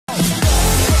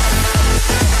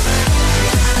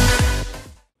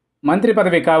మంత్రి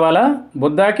పదవి కావాలా?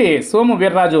 బుద్దాకి సోము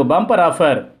వీర్రాజు బంపర్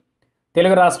ఆఫర్.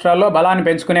 తెలుగు రాష్ట్రాల్లో బలాన్ని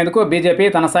పెంచుకునేందుకు బీజేపీ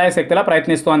తన శాయశక్తిలా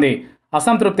ప్రయత్నిస్తోంది.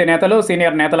 అసంతృప్తి నేతలు,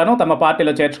 సీనియర్ నేతలను తమ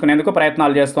పార్టీలో చేర్చుకునేందుకు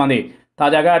ప్రయత్నాలు చేస్తోంది.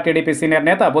 తాజాగా టీడీపీ సీనియర్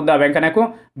నేత బుద్దా వెంకన్నకు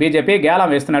బీజేపీ గేలం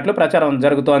వేస్తున్నట్లు ప్రచారం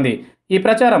జరుగుతోంది. ఈ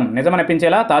ప్రచారం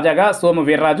నిజమనిపించేలా తాజాగా సోము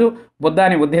వీర్రాజు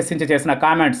బుద్దాని ఉద్దేశించి చేసిన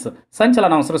కామెంట్స్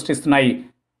సంచలనం సృష్టిస్తున్నాయి.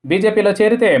 బీజేపీలో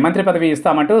చేరితే మంత్రి పదవి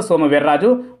ఇస్తామంటూ సోము వీర్రాజు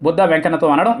బుద్దా వెంకన్నతో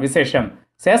అనడం విశేషం.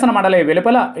 శాసన మండలి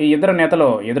వెలుపల ఈ ఇద్దరు నేతలు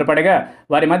ఎదురుపడగా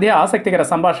వారి మధ్య ఆసక్తికర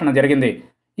సంభాషణ జరిగింది.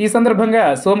 ఈ సందర్భంగా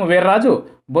సోము వీర్రాజు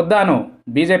బుద్దాను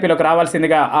బీజేపీలోకి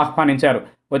రావాల్సిందిగా ఆహ్వానించారు.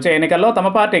 వచ్చే ఎన్నికల్లో తమ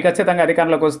పార్టీ ఖచ్చితంగా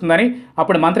అధికారంలోకి వస్తుందని,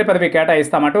 అప్పుడు మంత్రి పదవి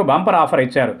కేటాయిస్తామంటూ బంపర్ ఆఫర్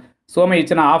ఇచ్చారు. సోము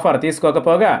ఇచ్చిన ఆఫర్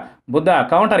తీసుకోకపోగా బుద్దా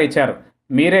కౌంటర్ ఇచ్చారు.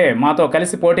 మీరే మాతో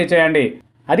కలిసి పోటీ చేయండి,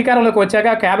 అధికారంలోకి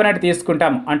వచ్చాక కేబినెట్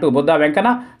తీసుకుంటాం అంటూ బుద్దా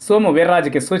వెంకన్న సోము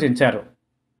వీర్రాజుకి సూచించారు.